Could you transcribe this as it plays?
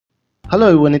Hello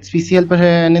everyone, it's PC Helper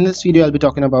here, and in this video I'll be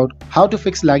talking about how to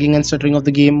fix lagging and stuttering of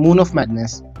the game Moon of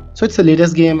Madness. So it's the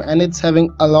latest game and it's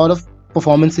having a lot of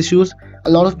performance issues. A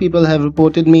lot of people have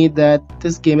reported me that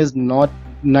this game is not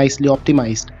nicely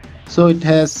optimized. So it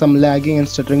has some lagging and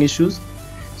stuttering issues.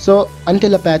 So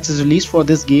until a patch is released for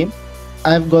this game,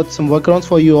 I've got some workarounds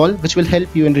for you all which will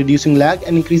help you in reducing lag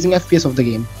and increasing FPS of the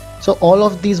game. So all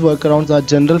of these workarounds are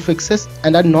general fixes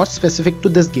and are not specific to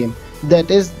this game. That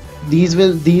is,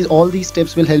 all these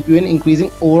steps will help you in increasing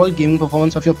overall gaming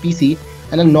performance of your PC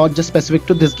and are not just specific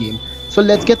to this game. So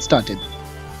let's get started.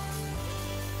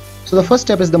 So the first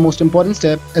step is the most important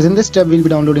step, as in this step we'll be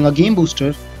downloading a game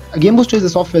booster. A game booster is a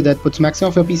software that puts maximum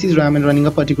of your PC's RAM in running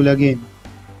a particular game.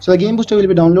 So the game booster we'll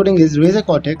be downloading is Razer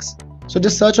Cortex. So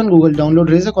just search on Google, download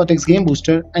Razer Cortex game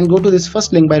booster and go to this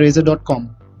first link by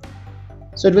razer.com.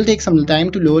 So it will take some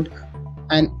time to load,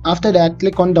 and after that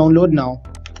click on download now.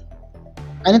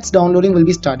 And its downloading will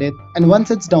be started, and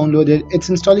once it's downloaded, its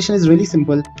installation is really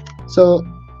simple. So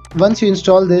once you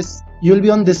install this, you will be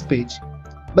on this page.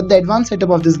 But the advanced setup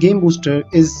of this game booster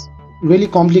is really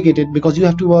complicated because you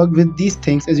have to work with these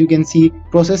things, as you can see: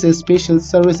 processes, spatials,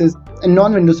 services and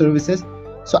non-window services.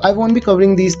 So I won't be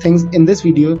covering these things in this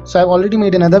video, so I've already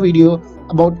made another video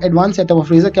about advanced setup of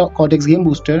Razer Cortex game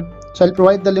booster. So I'll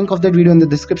provide the link of that video in the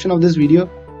description of this video,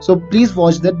 so please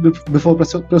watch that before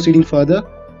proceeding further.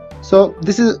 So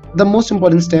this is the most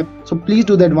important step, so please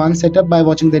do the advanced setup by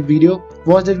watching that video.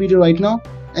 Watch that video right now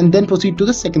and then proceed to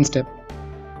the second step.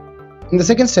 In the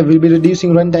second step, we'll be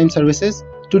reducing runtime services.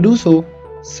 To do so,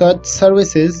 search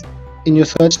services in your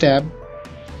search tab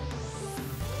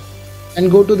and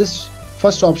go to this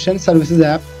first option, services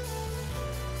app.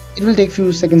 It will take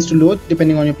few seconds to load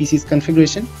depending on your PC's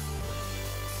configuration.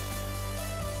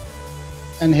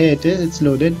 And here it is, it's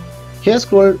loaded. Here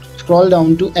scroll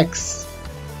down to X.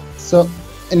 So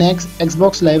in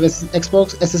Xbox Live is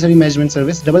Xbox Accessory Management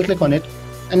Service, double click on it,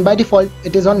 and by default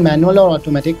it is on manual or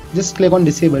automatic. Just click on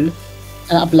disabled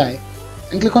and apply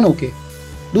and click on OK.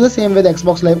 Do the same with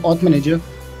Xbox Live Auth Manager.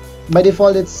 By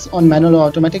default it's on manual or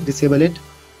automatic, disable it,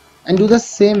 and do the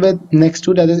same with next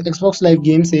to, that is Xbox Live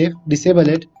Game Save, disable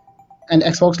it, and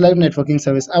Xbox Live Networking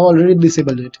Service. I've already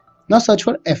disabled it. Now search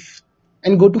for F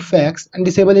and go to fax and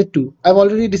disable it too. I've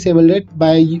already disabled it.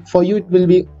 For you it will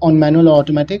be on manual or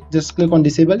automatic. Just click on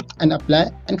disable and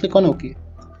apply and click on OK.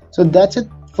 So that's it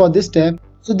for this step.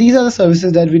 So these are the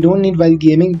services that we don't need while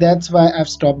gaming, that's why I've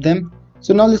stopped them.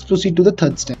 So now let's proceed to the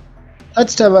third step. Third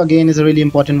step again is a really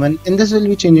important one. In this we'll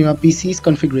be changing our PC's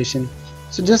configuration.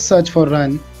 So just search for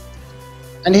run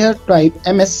and here type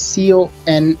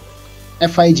msconfig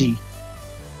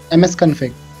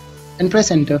msconfig and press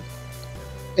enter.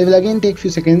 It will again take few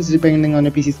seconds depending on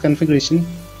your PC's configuration.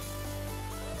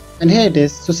 And here it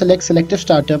is. So select selective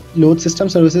startup, load system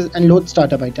services and load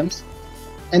startup items.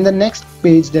 And the next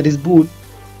page, that is boot.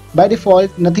 By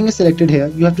default nothing is selected here.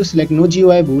 You have to select no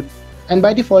GUI boot, and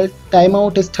by default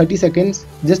timeout is 30 seconds.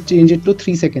 Just change it to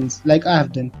 3 seconds like I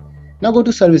have done. Now go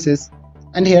to services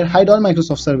and here hide all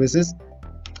Microsoft services.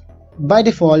 By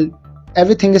default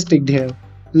everything is ticked here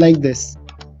like this.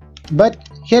 But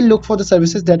here look for the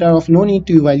services that are of no need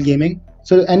to you while gaming,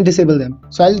 and disable them.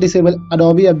 So I'll disable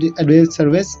Adobe Advanced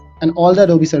Service and all the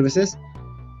Adobe services,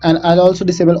 and I'll also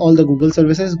disable all the Google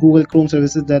services, Google Chrome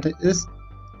services that is,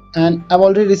 and I've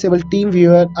already disabled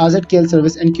TeamViewer, AZKL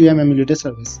service and QM emulator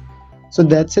service. So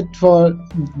that's it for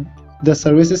the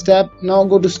services tab. Now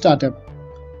go to startup.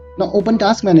 Now open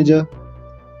Task Manager,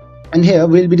 and here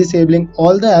we'll be disabling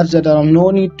all the apps that are of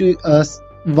no need to us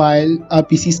while our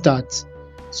PC starts.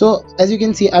 So as you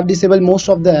can see, I've disabled most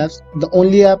of the apps. The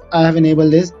only app I have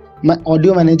enabled is my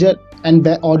audio manager and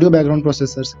audio background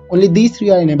processors. Only these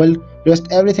three are enabled. Rest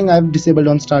everything I've disabled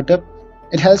on startup.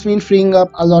 It helps me in freeing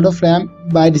up a lot of RAM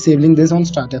by disabling this on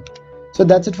startup. So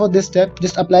that's it for this step.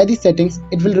 Just apply these settings.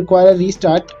 It will require a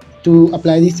restart to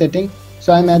apply these settings.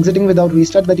 So I'm exiting without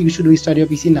restart, but you should restart your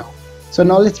PC now. So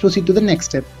now let's proceed to the next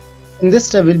step. In this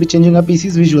step we'll be changing our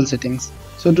PC's visual settings.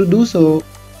 So to do so,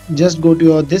 just go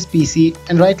to this PC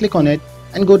and right click on it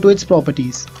and go to its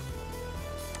properties.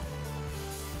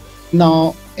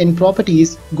 Now in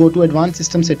properties, go to advanced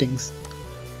system settings.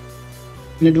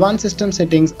 In advanced system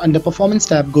settings, under performance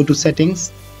tab, go to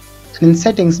settings, and in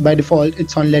settings by default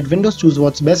it's on let Windows choose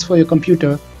what's best for your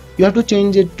computer. You have to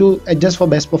change it to adjust for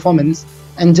best performance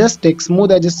and just tick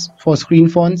smooth edges for screen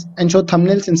fonts and show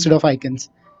thumbnails instead of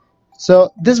icons.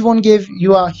 So this won't give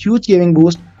you a huge gaming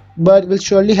boost, but will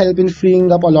surely help in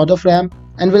freeing up a lot of RAM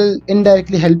and will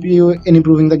indirectly help you in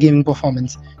improving the gaming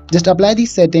performance. Just apply these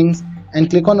settings and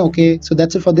click on OK. So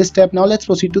that's it for this step. Now let's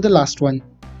proceed to the last one.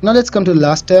 Now let's come to the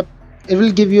last step. it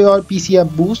will give your PC a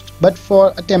boost, but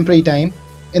for a temporary time.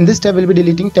 In this tab, we'll be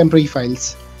deleting temporary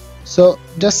files. So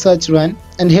just search run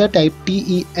and here type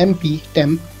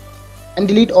temp and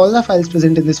delete all the files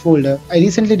present in this folder. I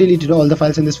recently deleted all the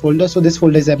files in this folder, so this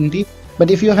folder is empty.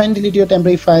 But if you haven't deleted your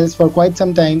temporary files for quite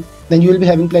some time, then you will be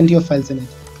having plenty of files in it.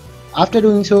 After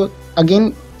doing so,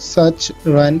 again search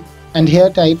run and here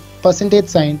type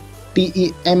 %sign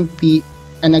temp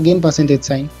and again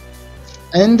 %sign.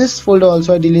 And in this folder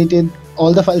also I deleted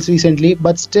all the files recently,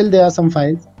 but still there are some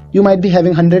files. You might be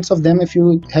having hundreds of them if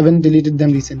you haven't deleted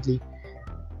them recently.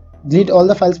 Delete all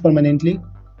the files permanently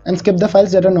and skip the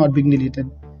files that are not being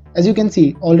deleted. As you can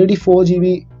see, already 4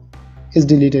 GB is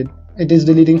deleted. It is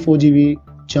deleting 4 GB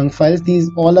junk files. These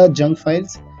all are junk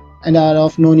files and are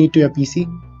of no need to your PC.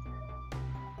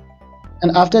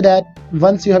 And after that,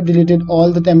 once you have deleted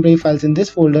all the temporary files in this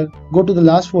folder, go to the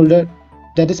last folder,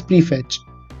 that is prefetch.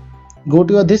 Go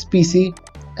to this PC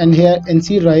and here in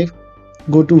C drive,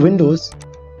 go to Windows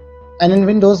and in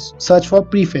Windows search for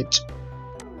prefetch.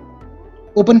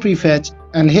 Open prefetch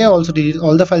and here also delete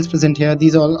all the files present here.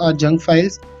 These all are junk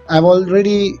files. I've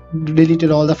already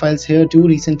deleted all the files here too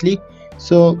recently,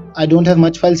 so I don't have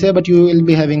much files here, but you will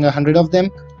be having 100 of them.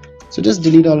 So just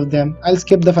delete all of them. I'll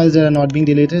skip the files that are not being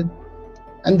deleted,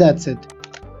 and that's it.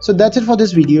 So that's it for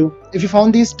this video. If you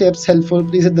found these tips helpful,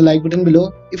 please hit the like button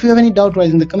below. If you have any doubt,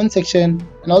 write in the comment section,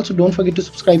 and also don't forget to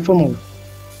subscribe for more.